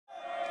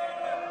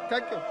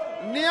Thank you.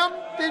 नियम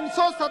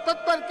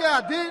 377 के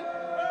अधीन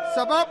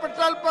सभा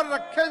पटल पर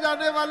रखे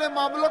जाने वाले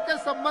मामलों के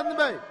संबंध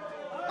में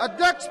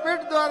अध्यक्ष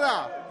पीठ द्वारा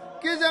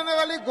की जाने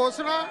वाली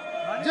घोषणा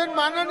जिन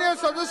माननीय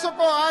सदस्यों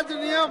को आज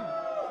नियम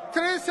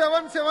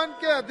 377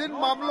 के अधीन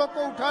मामलों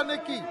को उठाने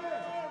की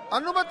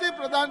अनुमति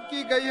प्रदान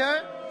की गई है,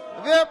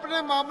 वे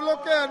अपने मामलों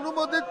के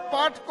अनुमोदित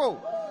पाठ को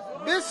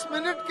 20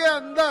 मिनट के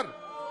अंदर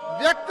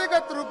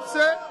व्यक्तिगत रूप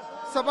से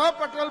सभा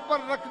पटल पर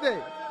रख दे।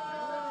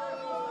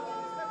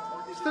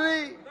 श्री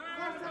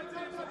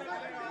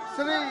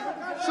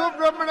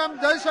सुब्रमण्यम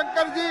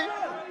जयशंकर जी।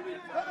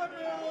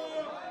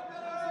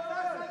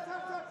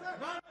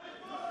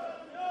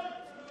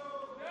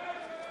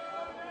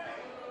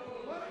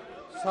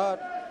 Sir,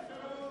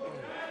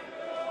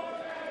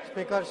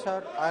 Speaker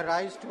Sir, I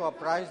rise to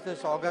apprise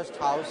this august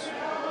House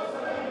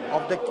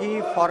of the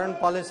key foreign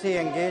policy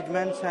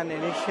engagements and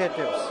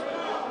initiatives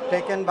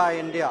taken by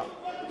India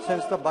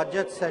since the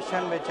budget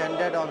session which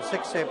ended on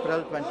 6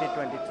 April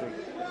 2023.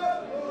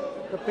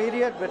 The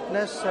period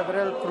witnessed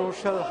several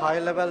crucial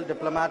high-level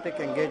diplomatic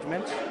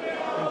engagements,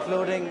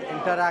 including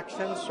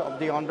interactions of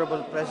the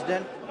Honorable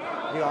President,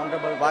 the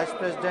Honorable Vice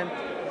President,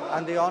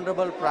 and the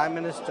Honorable Prime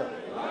Minister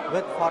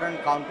with foreign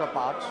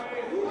counterparts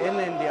in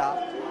India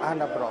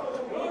and abroad.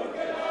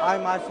 I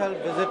myself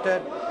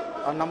visited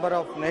a number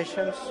of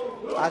nations,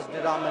 as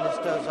did our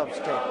ministers of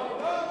state,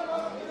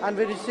 and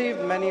we received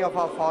many of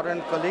our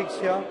foreign colleagues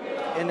here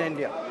in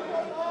India.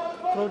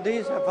 Through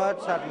these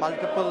efforts at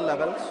multiple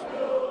levels,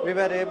 we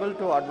were able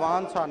to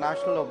advance our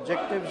national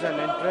objectives and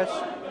interests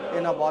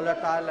in a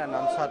volatile and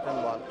uncertain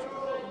world.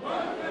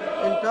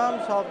 In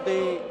terms of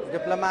the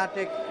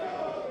diplomatic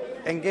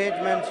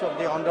engagements of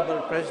the Honorable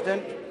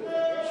President,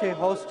 she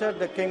hosted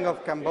the King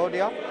of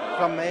Cambodia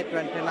from May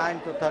 29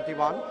 to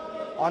 31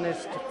 on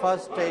his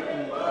first state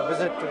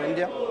visit to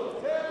India.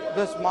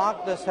 This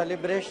marked the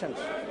celebrations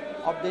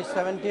of the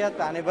 70th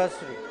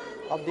anniversary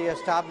of the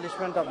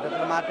establishment of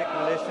diplomatic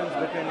relations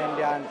between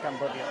India and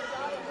Cambodia.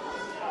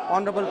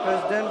 Honorable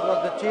President was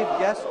the chief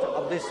guest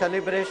of the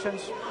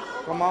celebrations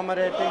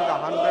commemorating the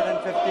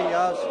 150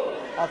 years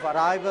of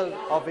arrival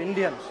of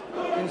Indians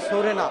in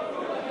Suriname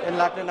in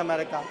Latin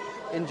America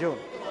in June.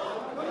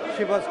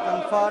 She was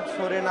conferred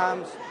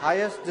Suriname's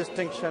highest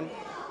distinction,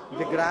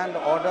 the Grand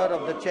Order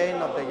of the Chain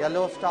of the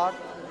Yellow Star.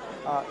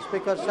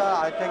 Speaker Sir,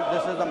 I think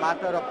this is a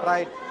matter of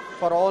pride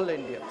for all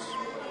Indians.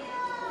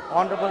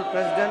 Honorable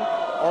President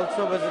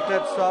also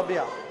visited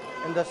Serbia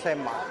in the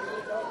same month.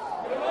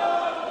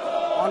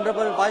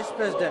 Honorable Vice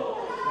President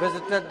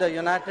visited the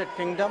United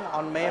Kingdom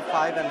on May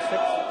 5 and 6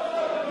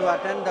 to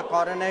attend the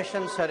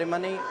coronation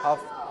ceremony of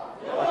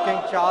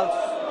King Charles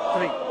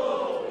III.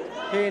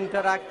 He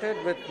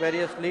interacted with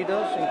various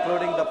leaders,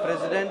 including the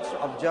presidents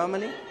of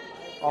Germany,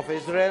 of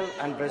Israel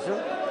and Brazil.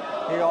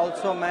 He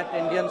also met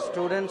Indian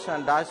students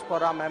and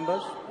diaspora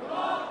members.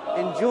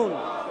 In June,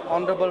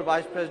 Honorable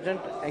Vice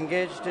President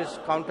engaged his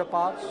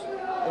counterparts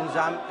in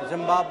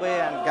Zimbabwe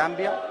and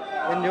Gambia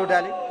in New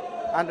Delhi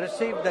and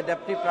received the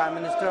Deputy Prime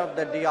Minister of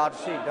the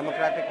DRC,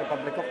 Democratic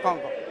Republic of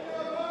Congo.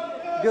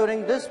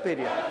 During this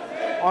period,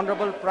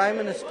 Honorable Prime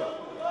Minister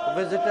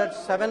visited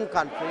 7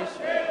 countries,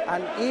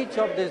 and each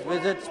of these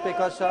visits,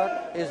 Speaker Sir,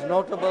 is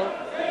notable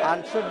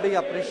and should be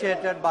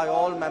appreciated by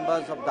all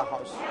members of the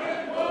House.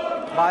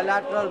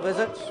 Bilateral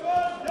visits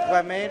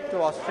were made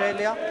to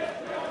Australia,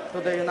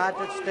 to the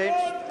United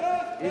States,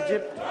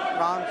 Egypt,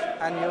 France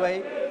and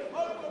UAE.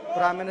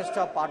 Prime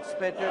Minister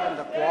participated in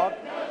the Quad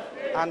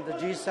and the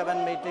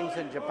G7 meetings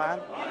in Japan,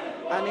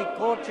 and he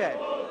co-chaired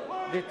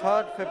the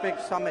 3rd FIPIC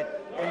Summit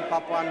in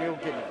Papua New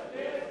Guinea.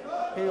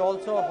 He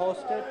also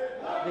hosted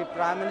the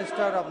Prime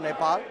Minister of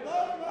Nepal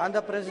and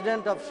the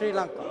President of Sri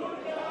Lanka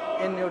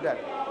in New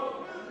Delhi.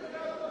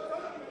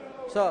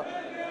 So,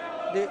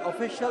 the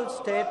official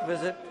state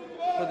visit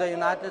to the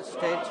United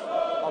States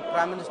of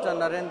Prime Minister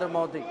Narendra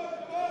Modi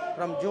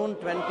from June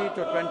 20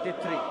 to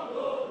 23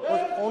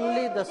 was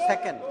only the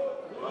second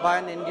by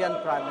an Indian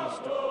Prime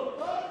Minister.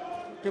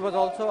 He was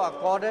also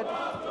accorded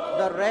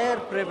the rare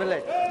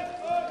privilege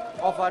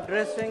of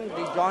addressing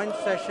the joint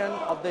session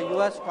of the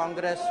US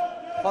Congress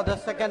for the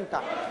second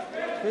time.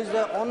 He is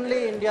the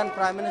only Indian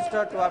Prime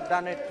Minister to have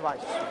done it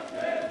twice.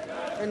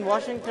 In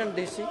Washington,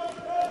 D.C.,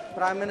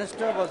 Prime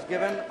Minister was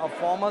given a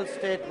formal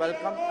state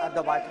welcome at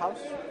the White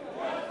House.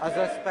 As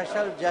a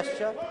special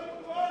gesture,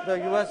 the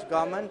US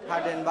government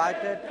had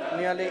invited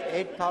nearly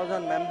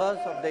 8,000 members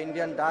of the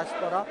Indian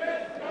diaspora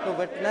to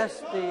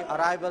witness the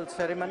arrival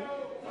ceremony.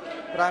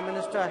 Prime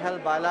Minister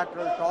held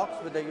bilateral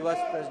talks with the US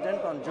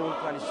President on June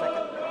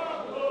 22nd.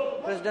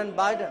 President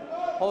Biden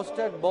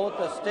hosted both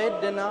a state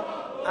dinner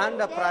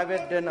and a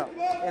private dinner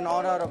in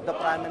honor of the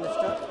Prime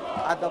Minister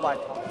at the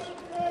White House.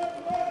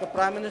 The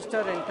Prime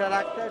Minister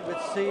interacted with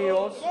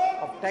CEOs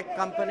of tech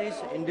companies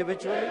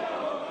individually,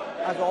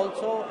 as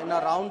also in a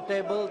round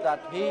table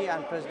that he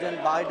and President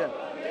Biden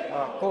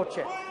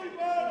co-chaired.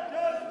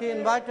 He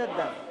invited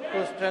them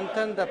to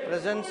strengthen their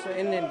presence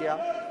in India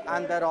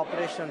and their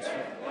operations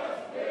here.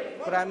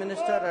 Prime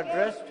Minister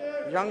addressed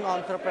young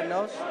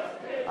entrepreneurs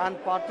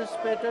and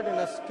participated in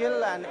a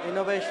skill and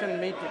innovation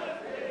meeting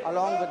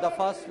along with the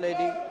First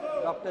Lady,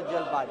 Dr.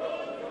 Jill Biden.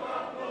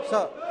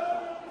 Sir,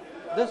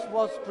 this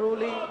was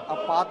truly a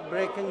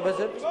path-breaking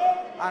visit,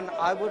 and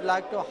I would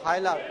like to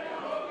highlight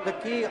the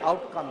key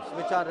outcomes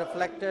which are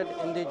reflected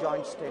in the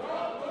joint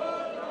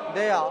statement.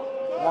 They are: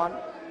 1.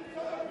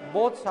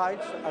 Both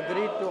sides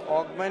agreed to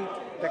augment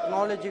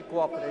technology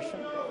cooperation,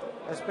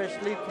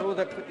 especially through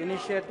the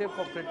initiative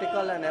for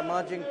critical and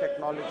emerging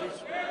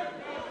technologies,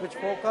 which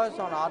focus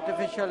on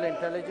artificial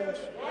intelligence,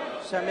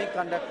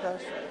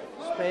 semiconductors,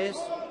 space,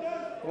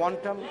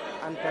 quantum,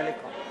 and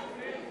telecom.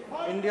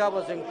 India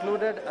was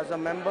included as a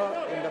member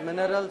in the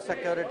Mineral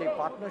Security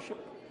Partnership,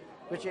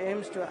 which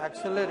aims to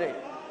accelerate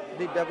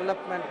the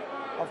development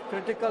of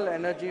critical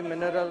energy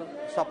mineral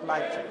supply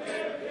chains.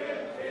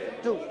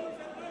 2.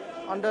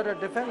 Under a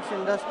defense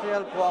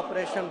industrial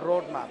cooperation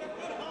roadmap,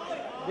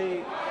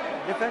 the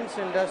defense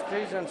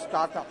industries and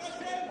startups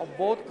of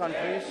both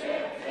countries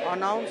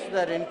announced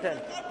their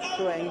intent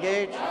to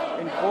engage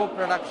in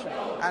co-production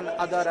and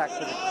other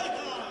activities.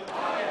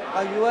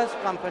 A US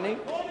company,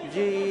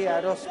 GE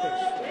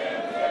Aerospace,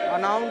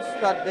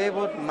 announced that they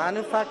would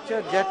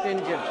manufacture jet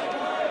engines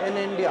in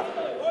India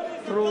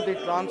through the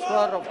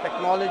transfer of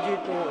technology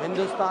to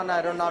Hindustan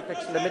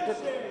Aeronautics Limited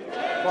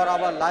for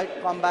our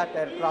light combat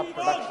aircraft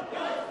production.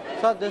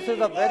 So this is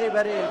a very,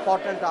 very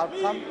important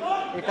outcome.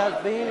 It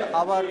has been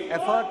our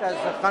effort as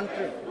a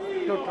country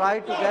to try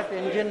to get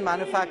engine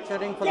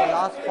manufacturing for the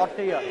last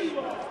 40 years.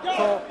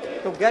 So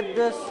to get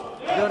this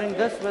during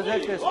this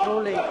visit is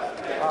truly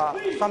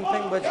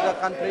something which the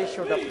country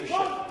should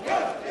appreciate.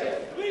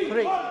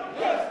 3.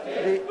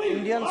 The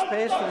Indian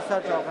Space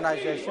Research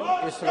Organization,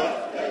 ISRO,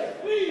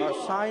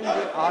 signed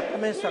the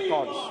Artemis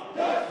Accords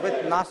with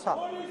NASA,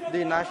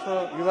 the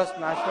US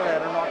National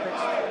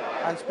Aeronautics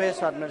and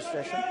Space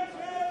Administration,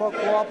 for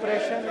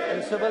cooperation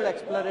in civil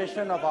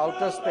exploration of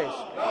outer space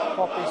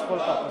for peaceful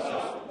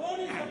purposes.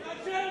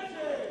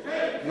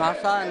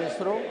 NASA and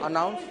ISRO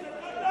announced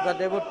that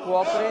they would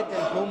cooperate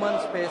in human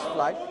space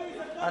flight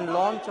and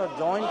launch a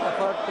joint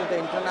effort to the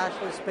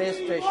International Space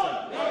Station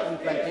in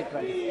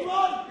 2020.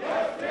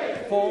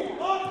 4.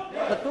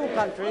 The two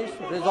countries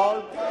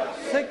resolved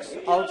 6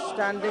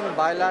 outstanding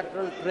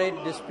bilateral trade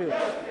disputes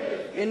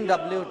in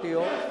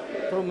WTO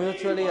through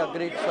mutually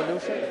agreed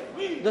solutions.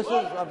 This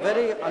is a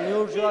very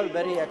unusual,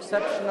 very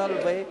exceptional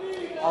way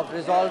of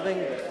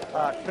resolving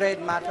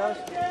trade matters.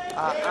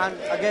 And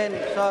again,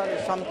 sir,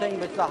 is something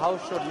which the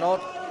House should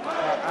note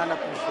and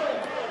appreciate.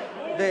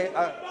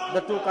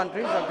 The two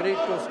countries agreed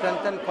to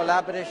strengthen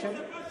collaboration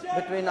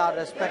between our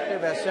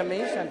respective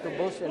SMEs and to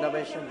boost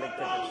innovation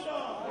linkages.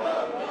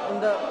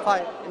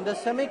 In the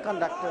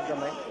semiconductor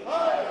domain,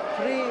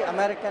 3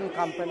 American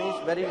companies,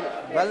 very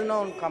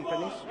well-known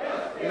companies,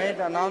 made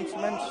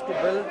announcements to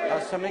build a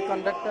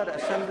semiconductor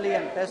assembly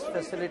and test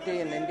facility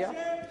in India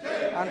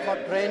and for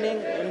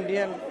training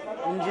Indian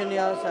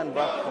engineers and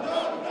workforce.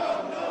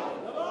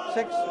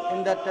 6.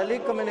 In the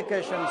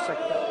telecommunications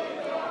sector,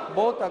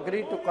 both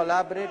agreed to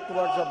collaborate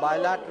towards a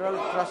bilateral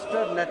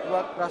trusted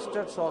network,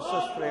 trusted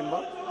sources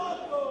framework,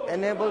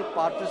 enable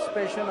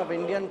participation of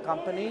Indian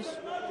companies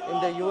in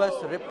the US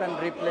RIP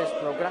and Replace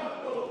program,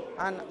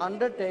 and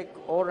undertake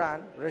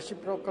ORAN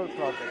reciprocal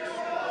projects.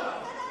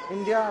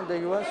 India and the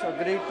US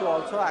agreed to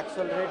also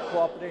accelerate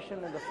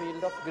cooperation in the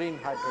field of green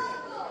hydrogen.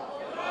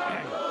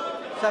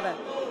 7.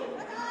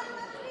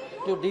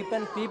 To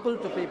deepen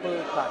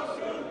people-to-people ties.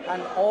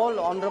 And all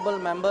honorable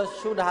members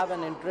should have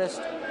an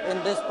interest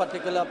in this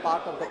particular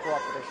part of the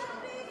cooperation.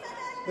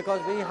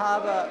 Because we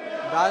have a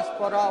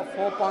diaspora of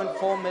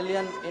 4.4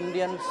 million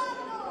Indians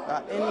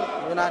in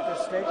the United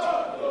States.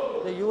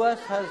 The US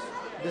has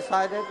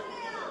decided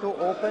to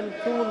open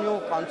 2 new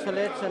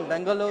consulates in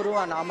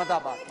Bengaluru and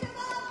Ahmedabad.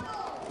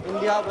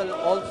 India will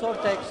also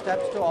take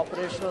steps to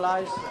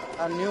operationalize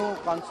a new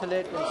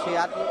consulate in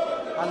Seattle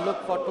and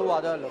look for 2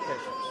 other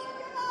locations.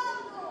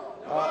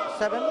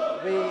 7,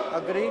 we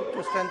agreed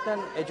to strengthen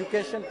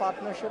education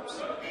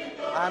partnerships,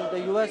 and the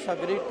US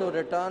agreed to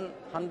return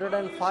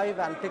 105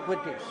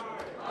 antiquities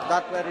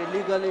that were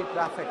illegally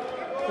trafficked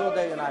to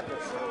the United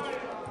States.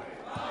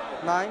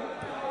 9,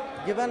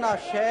 given our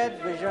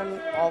shared vision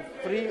of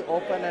free,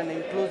 open and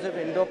inclusive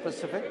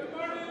Indo-Pacific,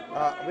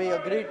 we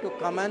agreed to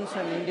commence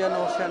an Indian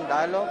Ocean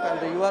dialogue, and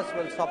the US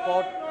will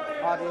support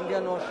our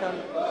Indian Ocean,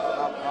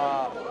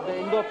 the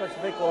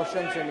Indo-Pacific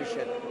Oceans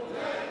Initiative.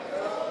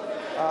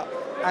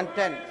 And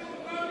 10,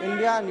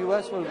 India and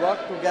US will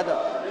work together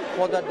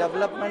for the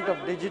development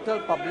of digital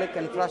public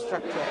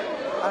infrastructure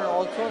and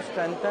also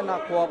strengthen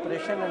our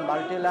cooperation in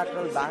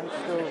multilateral banks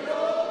to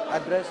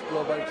address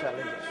global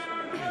challenges.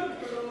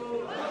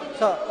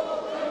 Sir,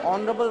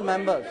 honorable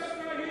members,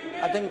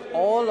 I think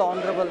all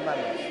honorable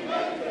members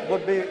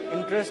would be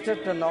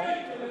interested to know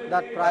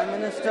that Prime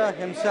Minister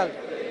himself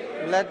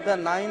led the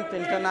 9th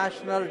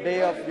International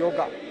Day of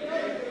Yoga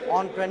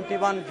on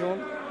 21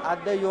 June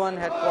at the UN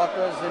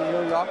headquarters in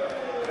New York.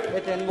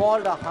 It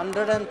involved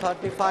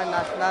 135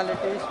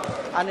 nationalities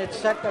and it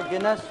set a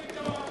Guinness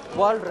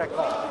World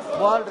Record.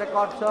 World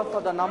record, sir,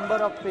 for the number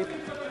of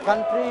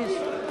countries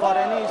for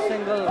any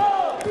single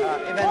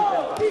event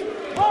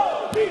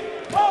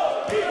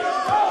in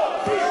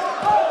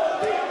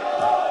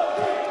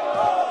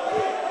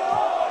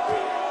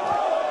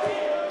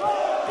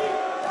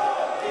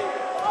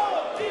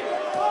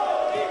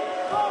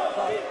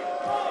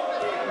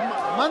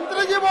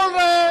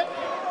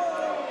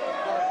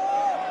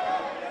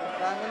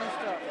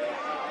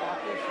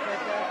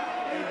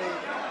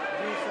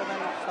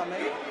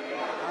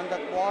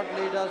Quad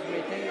leaders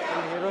meeting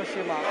in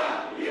Hiroshima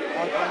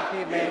on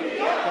 20 May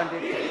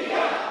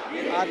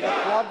 2023. At the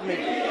Quad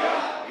meeting,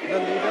 the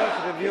leaders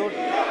reviewed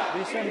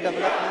recent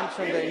developments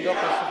in the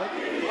Indo-Pacific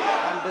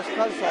and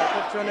discussed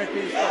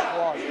opportunities for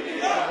Quad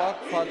to work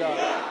further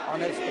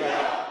on its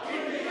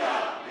priorities.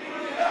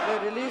 They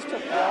released a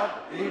Quad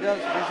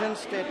leaders' vision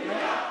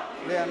statement.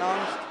 They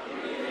announced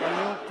a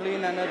new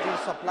clean energy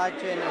supply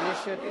chain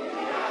initiative,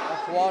 a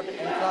Quad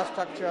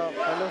infrastructure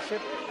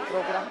fellowship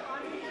program,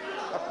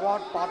 a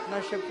Quad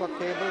partnership for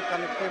cable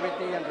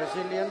connectivity and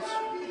resilience,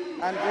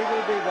 and we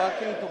will be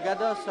working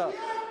together, sir,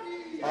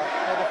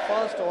 for the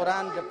first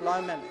ORAN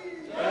deployment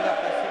in the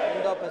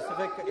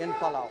Indo-Pacific in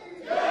Palau.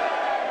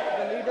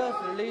 The leaders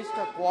released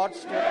a Quad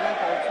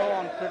statement also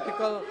on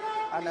critical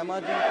and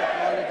emerging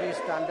technology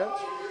standards,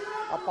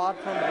 apart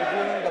from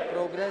reviewing the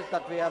progress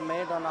that we have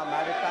made on our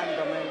maritime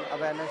domain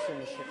awareness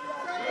initiative.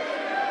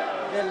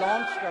 They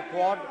launched a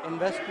Quad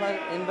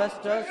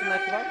investors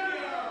network,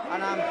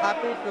 and I am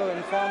happy to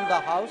inform the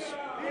House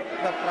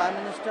that Prime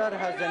Minister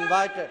has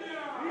invited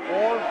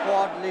all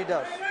Quad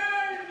leaders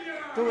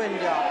to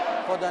India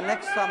for the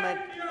next summit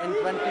in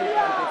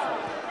 2024.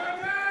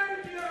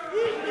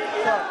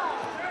 So,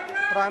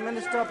 Prime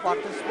Minister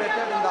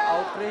participated in the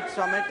outreach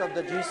summit of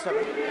the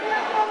G7.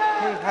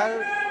 He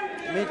held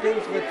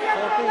meetings with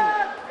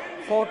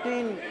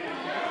 14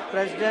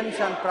 presidents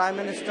and prime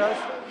ministers,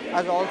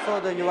 as also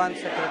the UN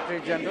Secretary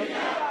General.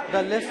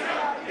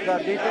 The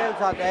details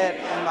are there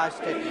in my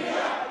statement.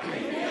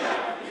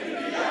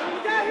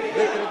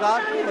 With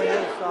regard to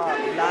his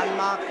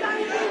landmark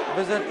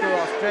visit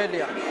to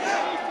Australia,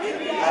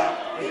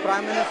 the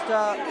Prime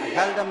Minister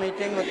held a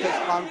meeting with his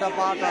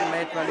counterpart on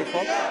May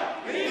 24th,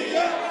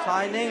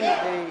 signing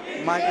the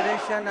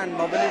Migration and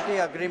Mobility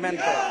Agreement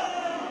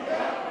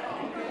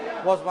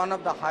there was one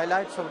of the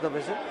highlights of the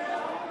visit.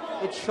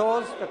 It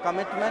shows the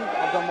commitment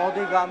of the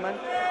Modi government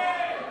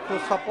to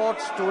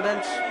support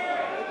students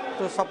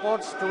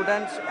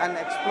and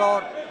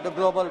explore the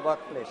global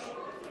workplace.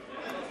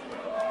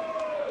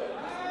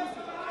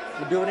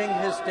 During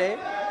his stay,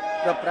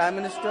 the Prime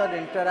Minister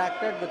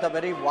interacted with a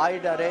very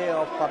wide array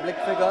of public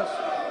figures,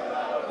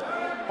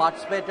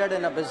 participated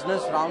in a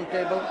business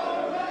roundtable,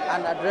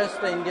 and addressed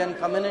the Indian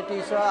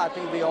community, sir. I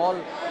think we all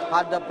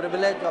had the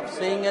privilege of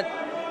seeing it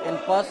in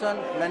person.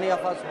 Many of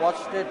us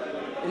watched it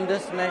in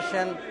this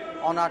nation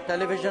on our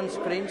television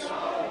screens.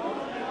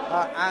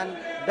 And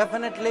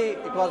definitely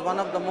it was one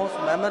of the most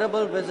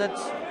memorable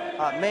visits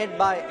made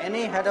by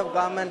any head of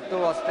government to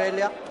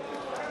Australia.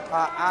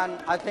 And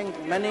I think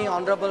many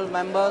honourable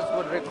members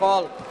would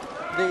recall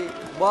the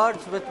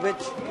words with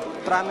which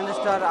Prime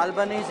Minister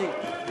Albanese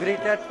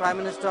greeted Prime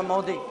Minister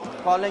Modi,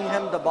 calling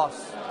him the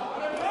boss.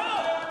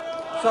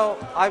 So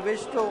I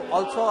wish to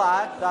also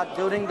add that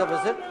during the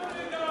visit,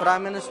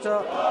 Prime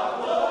Minister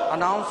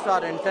announced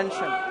our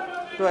intention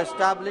to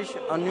establish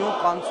a new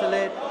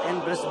consulate in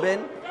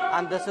Brisbane,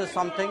 and this is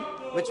something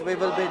which we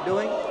will be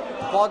doing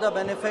for the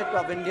benefit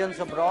of Indians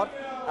abroad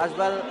as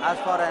well as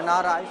for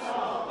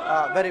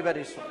NRIs very,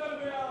 very soon.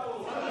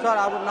 Sir,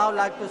 I would now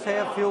like to say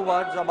a few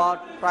words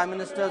about Prime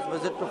Minister's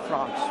visit to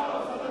France.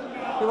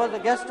 He was a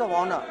guest of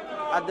honor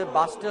at the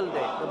Bastille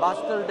Day. The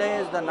Bastille Day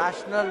is the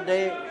national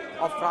day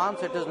of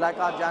France. It is like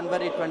our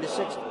January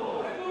 26th.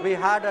 We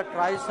had a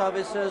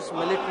tri-services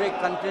military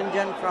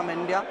contingent from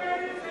India,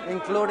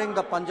 including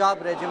the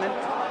Punjab Regiment.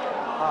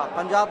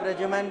 Punjab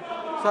Regiment,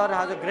 sir,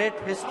 has a great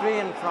history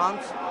in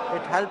France.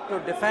 It helped to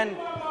defend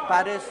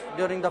Paris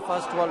during the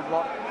First World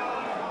War.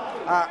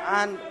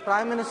 And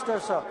Prime Minister,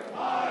 sir,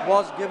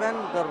 was given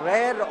the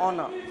rare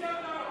honor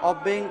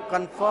of being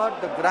conferred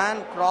the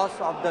Grand Cross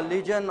of the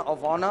Legion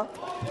of Honor.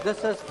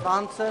 This is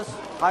France's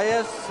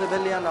highest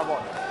civilian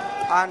award.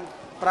 And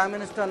Prime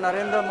Minister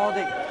Narendra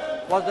Modi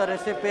was the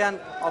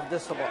recipient of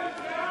this award.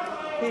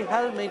 He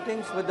held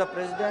meetings with the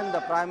President,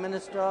 the Prime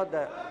Minister,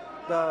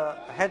 the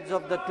heads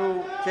of the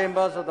two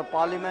chambers of the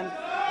Parliament,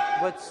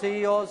 with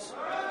CEOs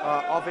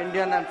of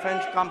Indian and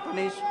French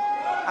companies,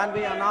 and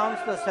we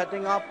announced the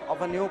setting up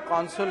of a new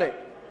consulate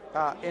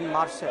in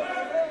Marseille.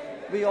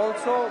 We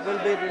also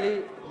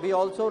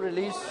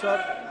released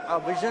a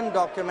vision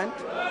document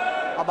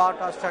about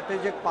our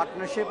strategic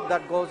partnership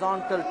that goes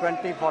on till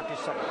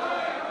 2047.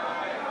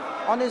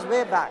 On his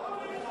way back,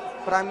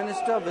 Prime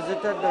Minister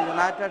visited the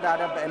United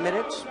Arab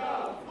Emirates.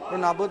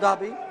 In Abu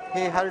Dhabi,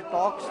 he held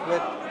talks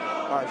with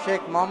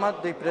Sheikh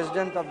Mohammed, the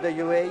President of the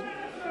UAE,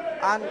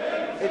 and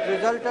it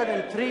resulted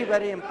in three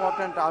very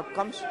important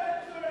outcomes: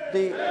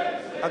 the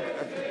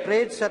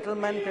trade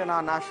settlement in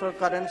our national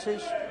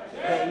currencies,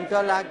 the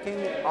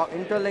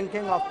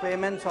interlinking of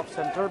payments of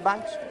central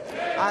banks,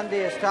 and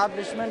the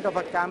establishment of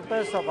a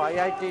campus of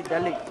IIT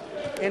Delhi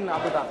in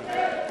Abu Dhabi.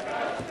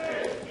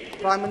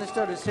 Prime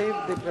Minister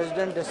received the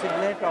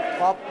President-designate of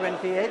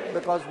COP28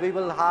 because we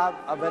will have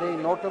a very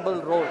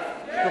notable role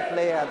to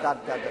play at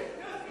that gathering.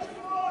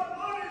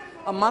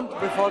 A month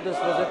before this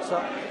visit,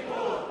 sir,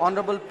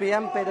 Honorable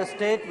PM paid a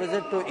state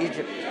visit to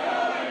Egypt.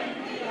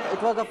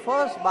 It was the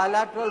first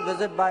bilateral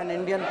visit by an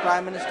Indian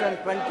Prime Minister in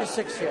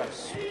 26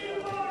 years.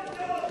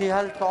 He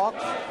held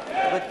talks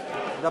with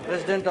the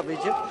President of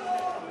Egypt,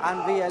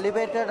 and we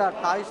elevated our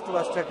ties to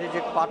a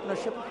strategic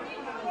partnership.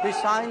 We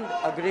signed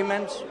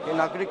agreements in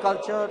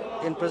agriculture,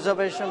 in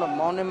preservation of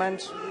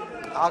monuments,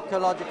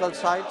 archaeological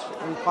sites,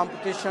 in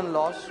competition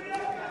laws.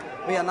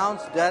 We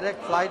announced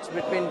direct flights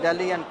between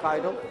Delhi and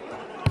Cairo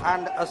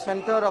and a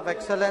center of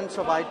excellence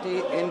of IT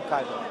in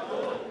Cairo.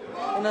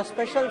 In a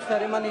special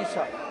ceremony,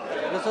 sir,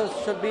 this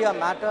should be a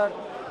matter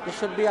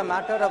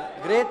of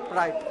great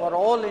pride for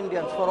all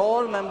Indians, for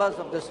all members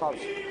of this House.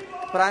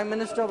 Prime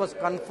Minister was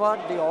conferred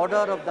the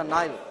Order of the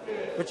Nile,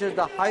 which is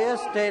the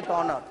highest state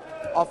honor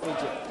of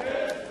Egypt.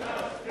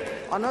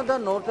 Another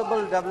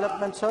notable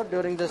development, sir,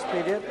 during this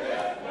period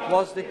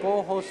was the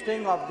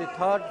co-hosting of the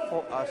third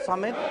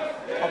summit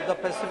of the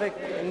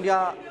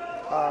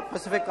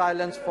Pacific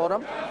Islands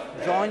Forum,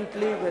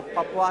 jointly with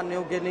Papua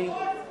New Guinea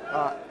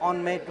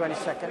on May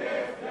 22nd.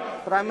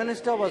 Prime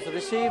Minister was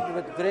received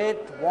with great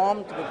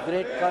warmth, with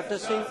great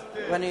courtesy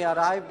when he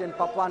arrived in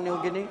Papua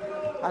New Guinea.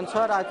 And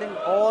sir, I think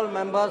all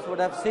members would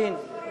have seen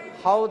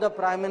how the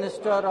Prime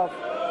Minister of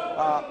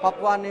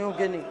Papua New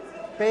Guinea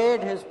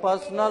paid his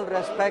personal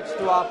respects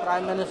to our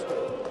Prime Minister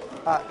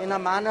in a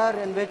manner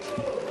in which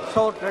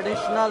so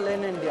traditional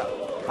in India.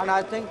 And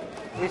I think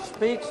it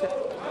speaks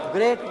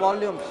great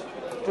volumes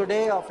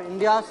today of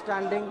India's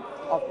standing,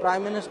 of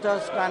Prime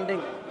Minister's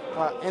standing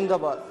in the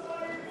world.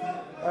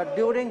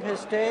 During his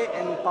stay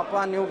in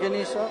Papua New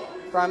Guinea, sir,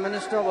 Prime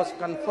Minister was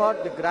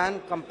conferred the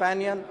Grand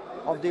Companion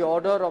of the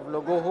Order of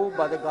Logohu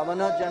by the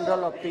Governor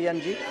General of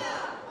PNG,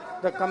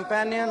 the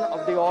Companion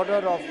of the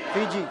Order of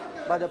Fiji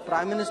by the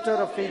Prime Minister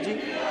of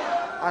Fiji,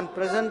 and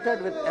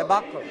presented with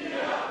Abaco,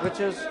 which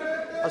is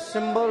a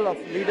symbol of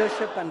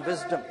leadership and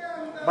wisdom,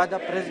 by the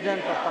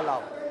President of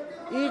Palau.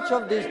 Each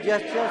of these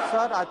gestures,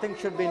 sir, I think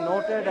should be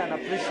noted and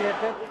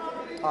appreciated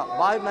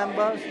by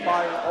members,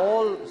 by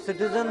all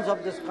citizens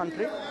of this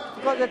country,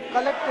 because it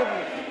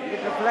collectively,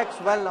 it reflects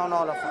well on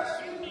all of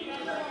us.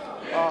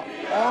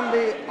 On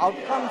the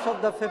outcomes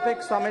of the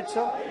FIPIC summit,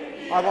 sir,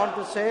 I want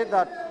to say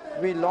that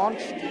we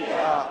launched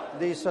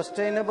the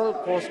Sustainable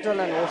Coastal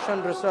and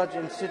Ocean Research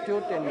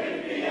Institute in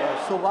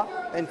Suva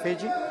in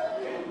Fiji,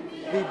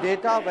 the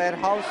data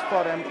warehouse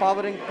for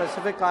empowering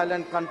Pacific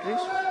Island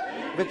countries,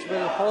 which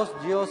will host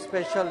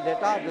geospatial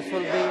data. This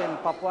will be in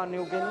Papua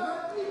New Guinea.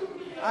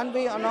 And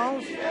we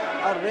announced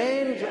a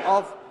range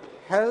of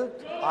health,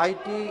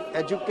 IT,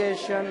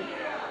 education,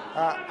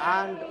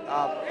 and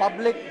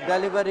public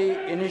delivery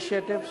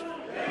initiatives,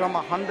 from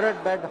a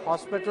 100-bed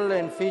hospital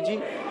in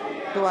Fiji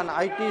to an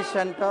IT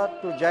center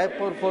to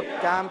Jaipur foot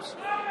camps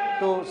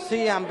to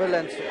sea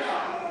ambulances.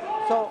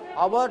 So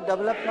our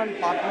development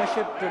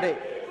partnership today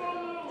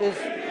is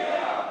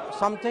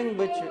something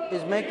which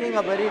is making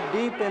a very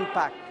deep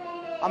impact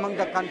among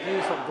the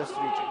countries of this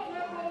region.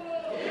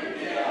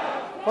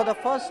 For the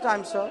first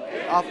time, sir,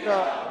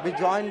 after we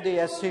joined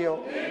the SCO,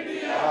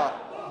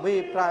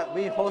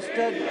 we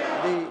hosted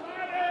the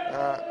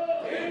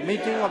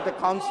meeting of the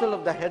Council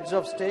of the Heads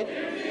of State.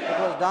 It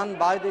was done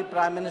by the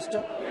Prime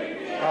Minister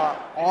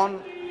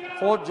on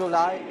 4th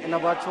July in a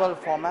virtual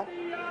format.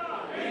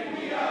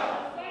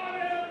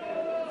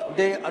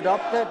 They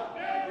adopted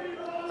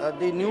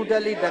the New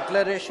Delhi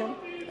Declaration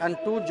and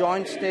 2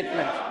 joint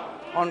statements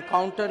on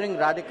countering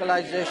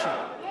radicalization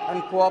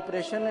and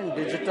cooperation in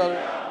digital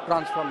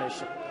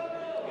transformation.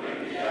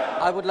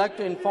 I would like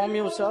to inform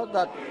you, sir,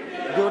 that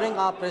during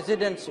our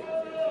presidency,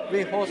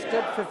 we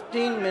hosted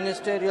 15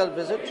 ministerial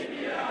visits,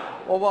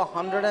 over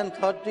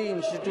 130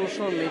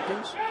 institutional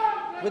meetings.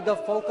 With the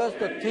focus,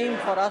 the theme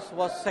for us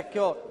was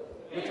secure,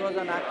 which was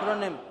an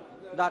acronym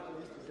that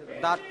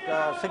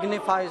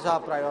signifies our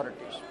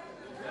priorities.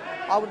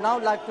 I would now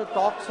like to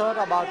talk, sir,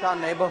 about our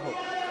neighborhood.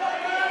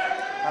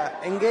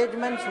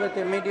 Engagements with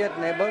immediate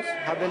neighbors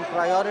have been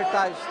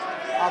prioritized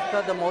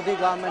after the Modi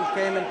government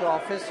came into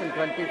office in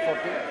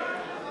 2014.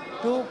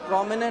 2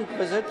 prominent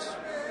visits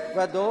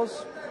were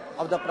those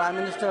of the Prime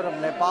Minister of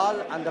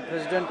Nepal and the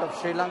President of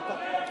Sri Lanka.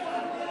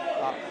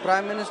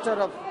 Prime Minister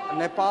of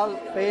Nepal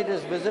paid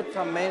his visit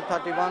from May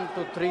 31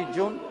 to 3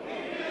 June.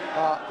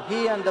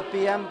 He and the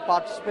PM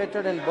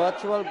participated in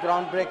virtual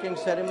groundbreaking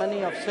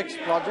ceremony of 6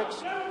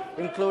 projects,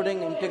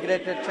 including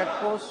integrated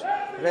checkposts,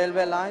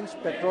 railway lines,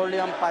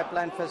 petroleum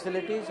pipeline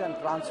facilities, and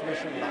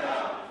transmission lines.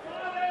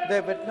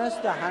 They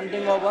witnessed the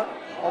handing over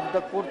of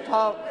the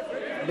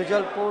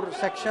Kurtha-Bijalpur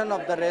section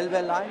of the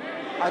railway line.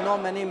 I know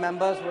many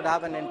members would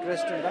have an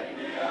interest in that.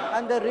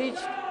 And they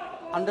reached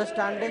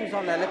understandings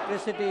on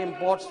electricity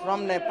imports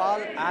from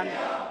Nepal and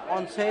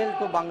on sale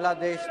to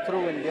Bangladesh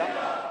through India.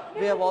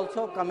 We have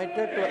also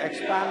committed to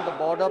expand the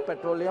border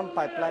petroleum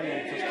pipeline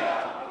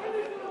infrastructure.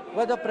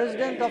 Where the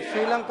President of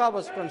Sri Lanka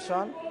was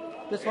concerned,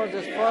 this was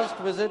his first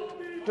visit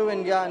to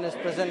India in his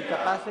present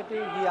capacity.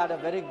 He had a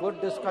very good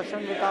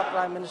discussion with our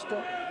Prime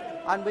Minister,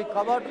 and we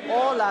covered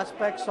all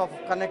aspects of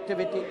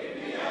connectivity,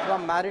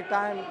 from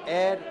maritime,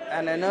 air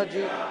and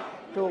energy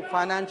to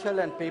financial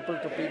and people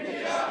to people.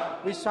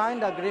 We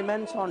signed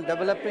agreements on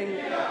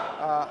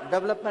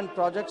development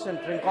projects in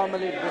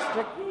Trincomalee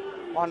district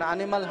on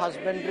animal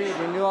husbandry,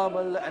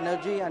 renewable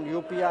energy and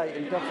UPI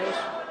interface.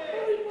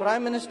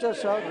 Prime Minister,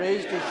 sir,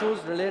 raised issues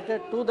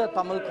related to the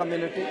Tamil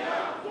community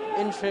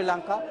in Sri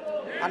Lanka,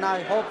 and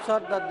I hope, sir,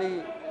 that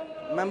the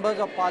members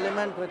of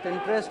Parliament with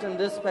interest in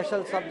this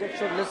special subject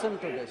should listen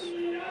to this.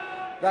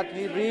 That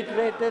he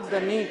reiterated the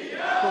need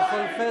to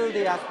fulfill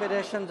the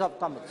aspirations of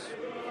Tamils.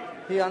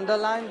 He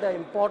underlined the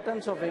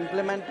importance of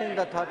implementing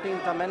the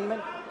 13th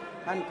Amendment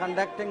and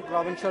conducting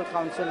provincial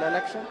council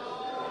elections.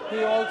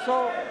 He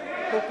also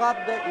took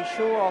up the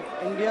issue of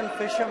Indian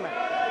fishermen.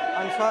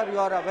 And sir, you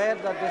are aware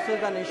that this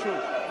is an issue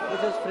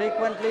which is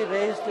frequently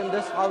raised in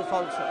this house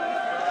also.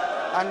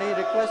 And he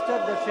requested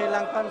the Sri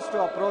Lankans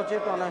to approach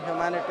it on a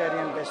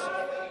humanitarian basis.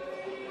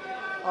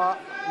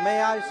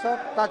 May I, sir,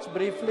 touch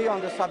briefly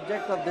on the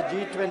subject of the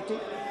G20?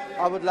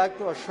 I would like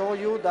to assure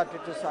you that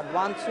it is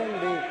advancing.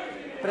 The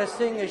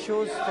pressing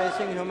issues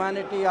facing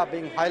humanity are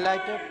being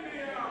highlighted.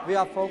 We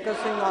are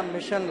focusing on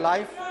mission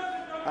life,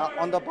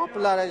 on the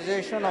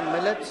popularization of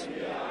millets,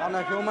 on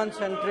a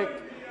human-centric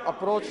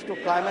approach to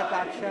climate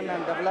action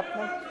and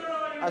development,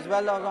 as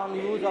well as on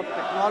use of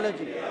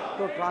technology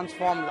to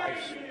transform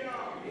lives.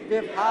 We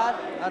have had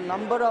a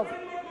number of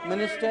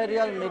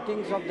ministerial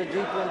meetings of the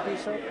G20,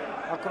 sir,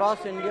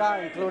 across India,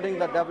 including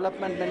the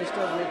development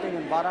ministers meeting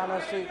in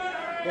Varanasi,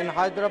 in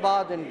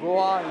Hyderabad, in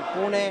Goa, in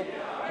Pune,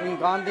 in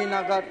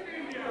Gandhinagar,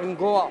 in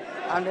Goa,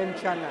 and in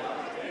Chennai.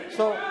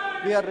 So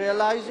we are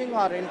realizing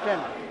our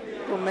intent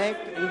to make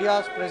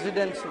India's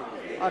presidency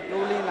a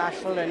truly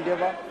national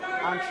endeavor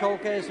and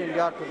showcase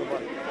India to the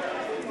world.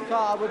 So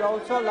I would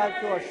also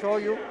like to assure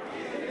you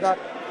that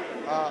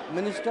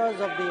ministers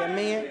of the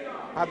MEA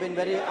have been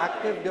very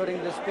active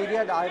during this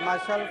period. I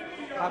myself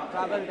have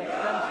travelled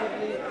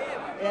extensively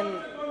in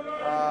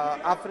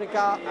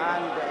Africa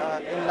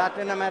and in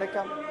Latin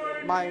America.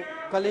 My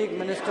colleague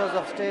ministers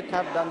of state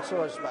have done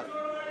so as well.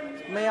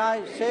 May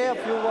I say a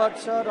few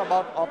words, sir,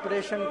 about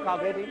Operation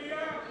Kaveri?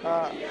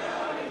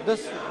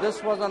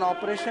 This was an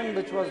operation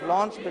which was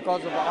launched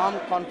because of armed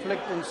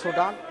conflict in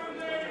Sudan.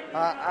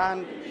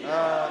 And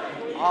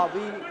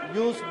we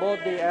used both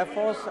the Air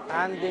Force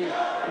and the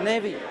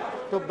Navy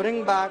to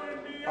bring back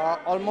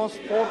almost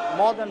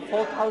more than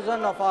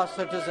 4,000 of our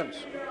citizens.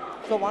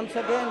 So once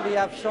again we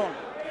have shown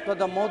that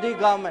the Modi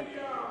government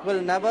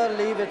will never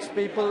leave its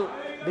people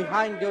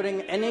behind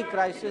during any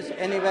crisis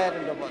anywhere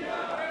in the world.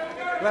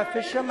 Where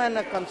fishermen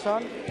are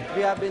concerned,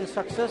 we have been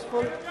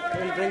successful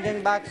in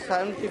bringing back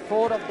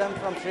 74 of them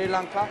from Sri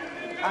Lanka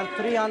and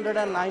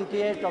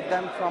 398 of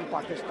them from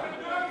Pakistan.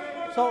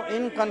 So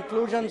in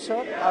conclusion,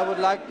 sir, I would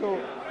like to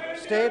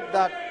state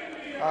that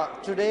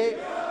today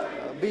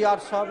we are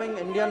serving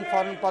Indian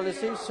foreign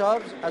policy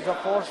serves as a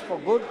force for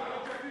good,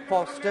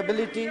 for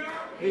stability.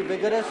 We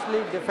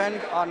vigorously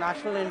defend our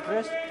national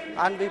interests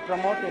and we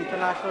promote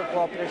international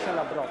cooperation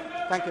abroad.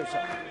 Thank you,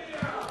 sir.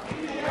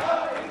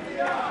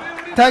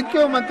 Thank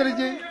you मंत्री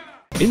जी।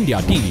 India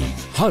TV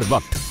हर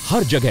वक्त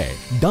हर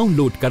जगह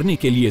download करने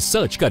के लिए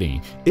search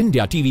करें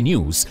India TV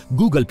news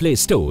Google play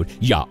store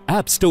या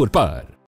app store पर।